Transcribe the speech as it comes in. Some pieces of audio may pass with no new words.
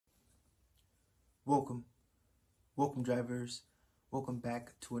Welcome drivers. Welcome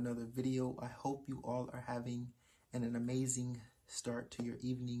back to another video. I hope you all are having an amazing start to your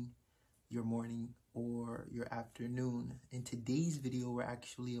evening, your morning, or your afternoon. In today's video, we're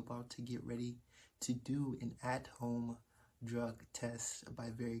actually about to get ready to do an at-home drug test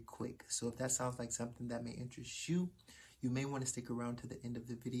by Veriquick. So if that sounds like something that may interest you, you may want to stick around to the end of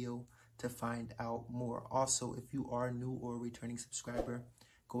the video to find out more. Also, if you are new or a returning subscriber,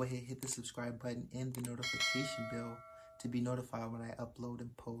 go ahead, hit the subscribe button and the notification bell to be notified when I upload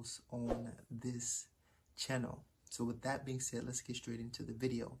and post on this channel. So with that being said, let's get straight into the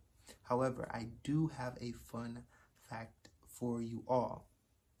video. However, I do have a fun fact for you all.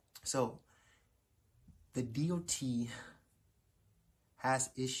 So the DOT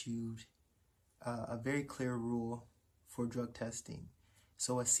has issued a very clear rule for drug testing.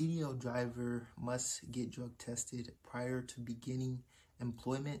 So a CDL driver must get drug tested prior to beginning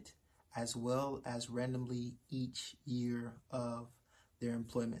employment, as well as randomly each year of their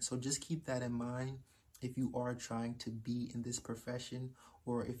employment. So just keep that in mind if you are trying to be in this profession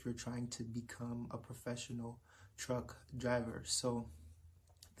or if you're trying to become a professional truck driver. So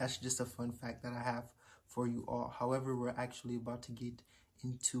that's just a fun fact that I have for you all. However, we're actually about to get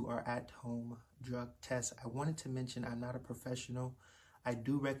into our at-home drug test. I wanted to mention I'm not a professional. I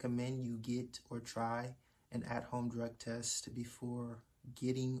do recommend you get or try an at-home drug test before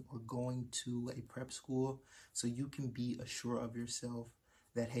getting or going to a prep school, so you can be assured of yourself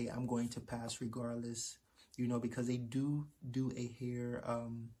that, hey, I'm going to pass regardless, because they do a hair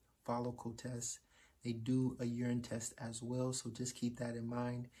follicle test. They do a urine test as well. So just keep that in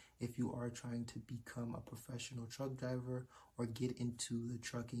mind if you are trying to become a professional truck driver or get into the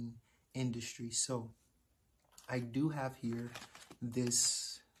trucking industry. So I do have here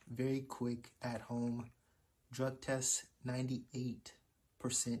this Veriquick at home drug test, 98%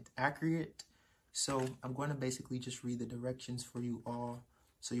 accurate. So I'm going to basically just read the directions for you all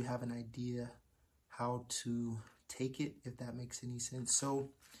so you have an idea how to take it, if that makes any sense. So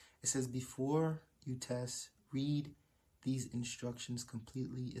it says, before you test, read these instructions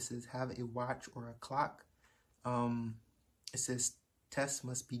completely. It says, have a watch or a clock. It says tests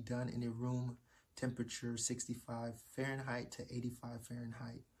must be done in a room temperature 65 Fahrenheit to 85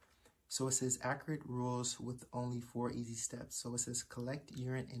 Fahrenheit. So it says accurate rules with only 4 easy steps. So it says collect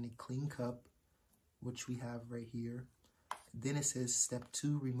urine in a clean cup, which we have right here. Then it says step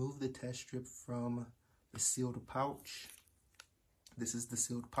 2, remove the test strip from the sealed pouch. This is the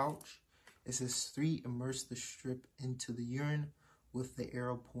sealed pouch. It says 3, immerse the strip into the urine with the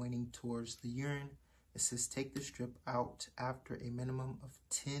arrow pointing towards the urine. It says take the strip out after a minimum of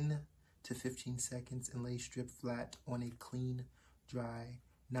 10 to 15 seconds and lay strip flat on a clean, dry,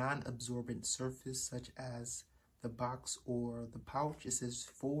 non-absorbent surface such as the box or the pouch. It says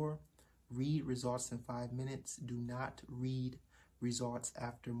 4, read results in 5 minutes. Do not read results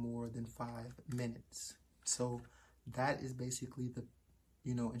after more than 5 minutes. So that is basically the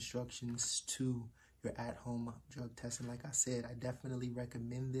instructions to your at-home drug test. And like I said, I definitely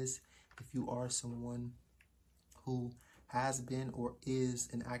recommend this if you are someone who has been or is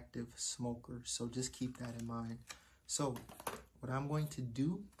an active smoker. So just keep that in mind. So what I'm going to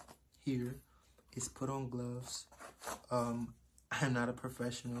do here is put on gloves. I'm not a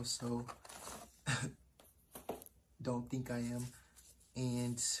professional, so don't think I am.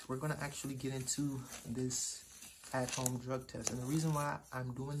 And we're going to actually get into this at-home drug test. And the reason why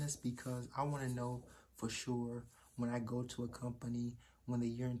I'm doing this, because I want to know for sure when I go to a company, when they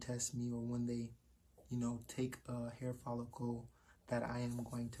urine test me or when they, take a hair follicle, that I am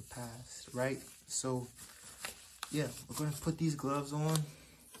going to pass, right? So yeah, we're going to put these gloves on.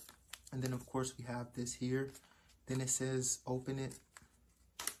 And then of course we have this here. Then it says open it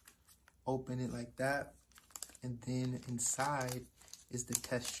like that. And then inside is the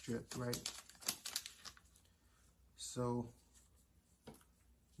test strip, right? So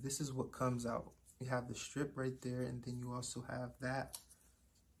this is what comes out. You have the strip right there, and then you also have that.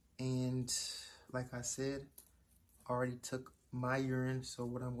 And like I said, I already took my urine. So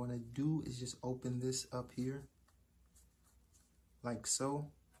what I'm going to do is just open this up here like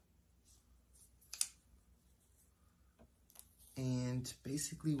so. And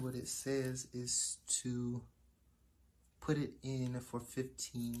basically what it says is to put it in for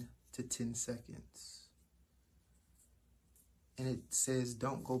 15 to 10 seconds. And it says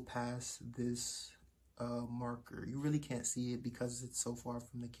don't go past this marker. You really can't see it because it's so far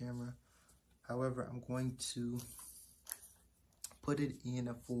from the camera. However, I'm going to put it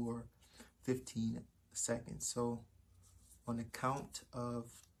in for 15 seconds. So on the count of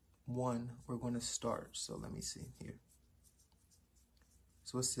 1, we're going to start. So let me see here.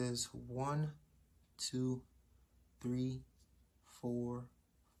 So it says 1, 2, 3, 4,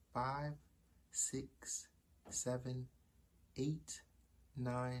 5, 6, 7, 8,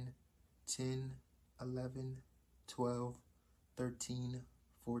 9, 10, 11, 12, 13,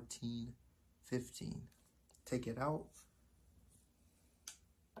 14, 15. Take it out.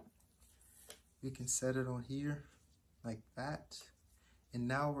 We can set it on here like that. And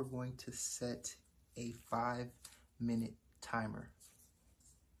now we're going to set a 5-minute timer.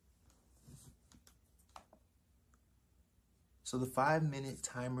 So the 5-minute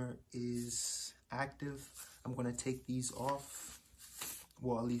timer is active. I'm going to take these off.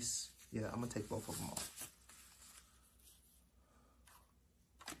 Well, at least, yeah, I'm going to take both of them off.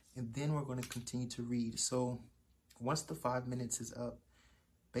 And then we're going to continue to read. So once the 5 minutes is up,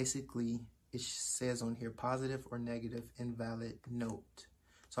 basically it says on here positive or negative, invalid, note.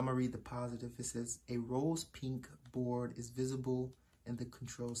 So I'm going to read the positive. It says a rose pink board is visible in the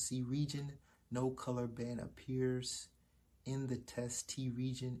control C region. No color band appears in the test T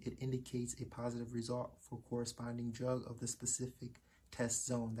region. It indicates a positive result for corresponding drug of the specific test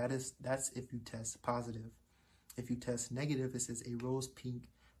zone. That's if you test positive. If you test negative, it says a rose pink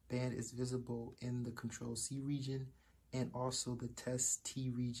band is visible in the control C region and also the test T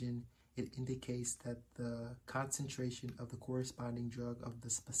region. It indicates that the concentration of the corresponding drug of the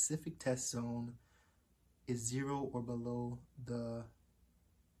specific test zone is 0 or below the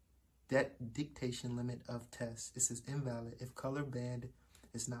dictation limit of test. It says invalid if color band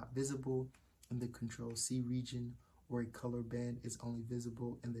is not visible in the control C region or a color band is only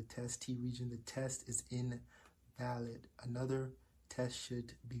visible in the test T region. The test is invalid. Another test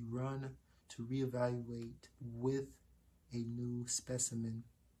should be run to reevaluate with a new specimen.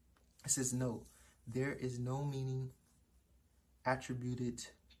 It says note, there is no meaning attributed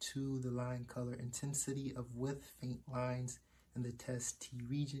to the line color. Intensity of with faint lines in the test T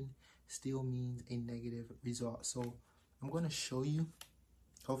region still means a negative result. So I'm going to show you.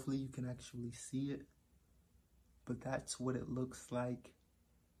 Hopefully you can actually see it. But that's what it looks like.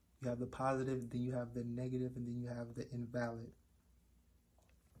 You have the positive, then you have the negative, and then you have the invalid.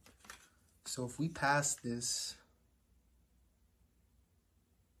 So if we pass this,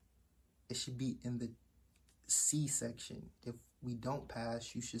 it should be in the C section. If we don't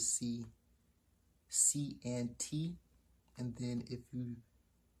pass, you should see C and T. And then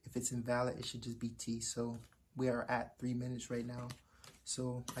if it's invalid, it should just be T. So we are at 3 minutes right now.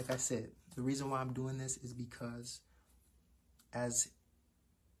 So like I said, the reason why I'm doing this is because as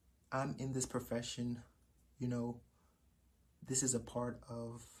I'm in this profession, you know, this is a part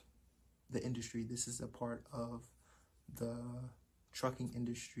of the industry. This is a part of the trucking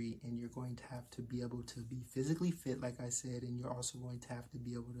industry, and you're going to have to be able to be physically fit, like I said, and you're also going to have to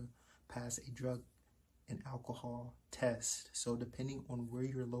be able to pass a drug and alcohol test. So depending on where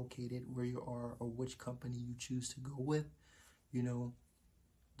you're located, where you are, or which company you choose to go with, you know,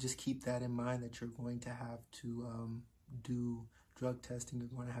 just keep that in mind that you're going to have to do drug testing. You're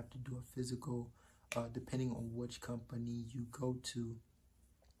going to have to do a physical, depending on which company you go to.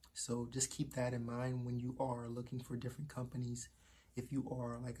 So just keep that in mind when you are looking for different companies. If you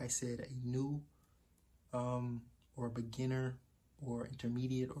are, like I said, a new or a beginner or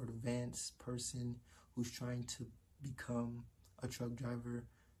intermediate or advanced person who's trying to become a truck driver,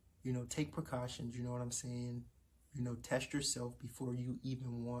 you know, take precautions, you know what I'm saying? You know, test yourself before you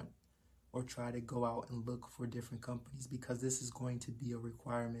even want or try to go out and look for different companies, because this is going to be a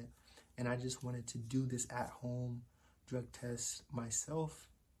requirement. And I just wanted to do this at-home drug test myself,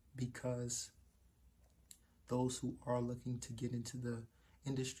 because those who are looking to get into the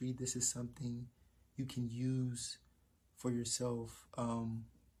industry, this is something you can use for yourself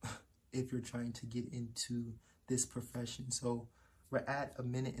if you're trying to get into this profession. So we're at 1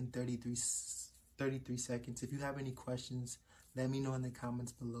 minute and 33 seconds. If you have any questions, let me know in the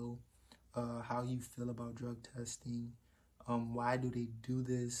comments below how you feel about drug testing. Why do they do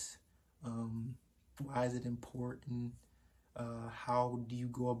this? Why is it important? How do you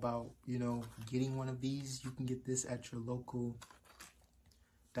go about, you know, getting one of these? You can get this at your local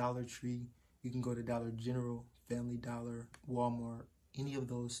Dollar Tree. You can go to Dollar General, Family Dollar, Walmart. Any of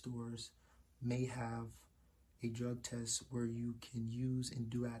those stores may have a drug test where you can use and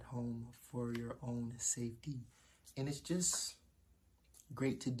do at home for your own safety. And it's just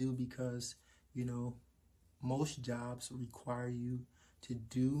great to do because, you know, most jobs require you to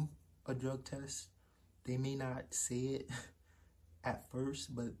do a drug test. They may not say it at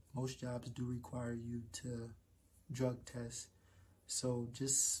first, but most jobs do require you to drug test. So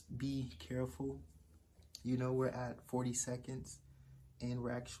just be careful. You know, we're at 40 seconds and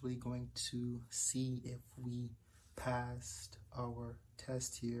we're actually going to see if we passed our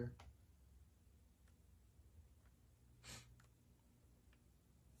test here.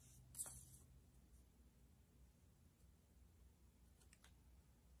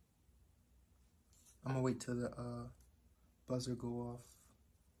 I'm gonna wait till the buzzer go off.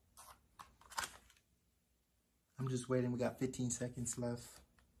 I'm just waiting. We got 15 seconds left.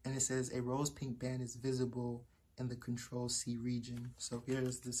 And it says a rose pink band is visible in the Control C region. So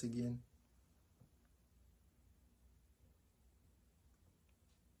here's this again.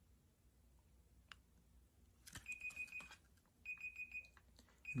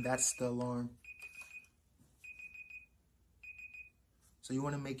 And that's the alarm. So you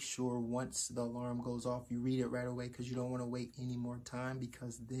want to make sure once the alarm goes off, you read it right away, because you don't want to wait any more time,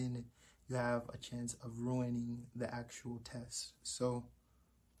 because then you have a chance of ruining the actual test. So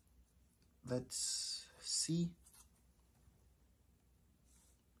let's see.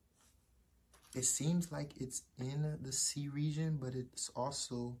 It seems like it's in the C region, but it's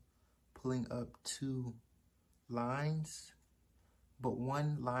also pulling up 2 lines, but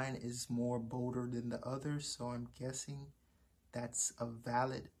one line is more bolder than the other, so I'm guessing that's a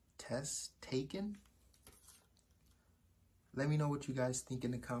valid test taken. Let me know what you guys think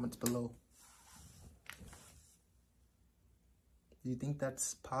in the comments below. Do you think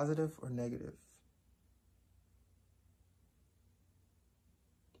that's positive or negative?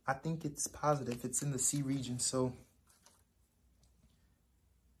 I think it's positive. It's in the C region, so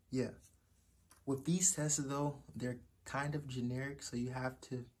yeah. With these tests though, they're kind of generic, so you have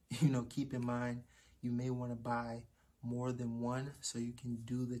to, keep in mind you may want to buy more than one so you can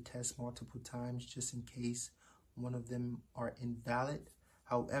do the test multiple times, just in case one of them are invalid.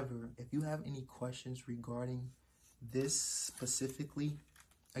 However, if you have any questions regarding this specifically,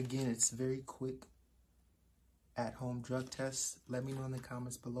 again, it's very quick at-home drug tests. Let me know in the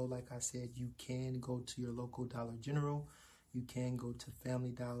comments below. Like I said, you can go to your local Dollar General. You can go to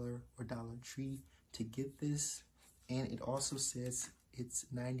Family Dollar or Dollar Tree to get this. And it also says it's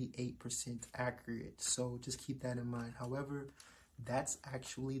 98% accurate. So just keep that in mind. However, that's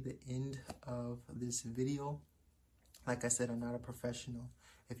actually the end of this video. Like I said, I'm not a professional.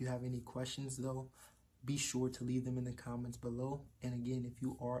 If you have any questions though, be sure to leave them in the comments below. And again, if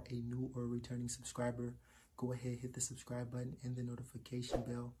you are a new or returning subscriber, go ahead, hit the subscribe button and the notification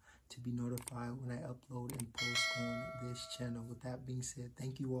bell to be notified when I upload and post on this channel. With that being said,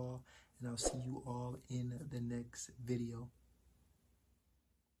 thank you all, and I'll see you all in the next video.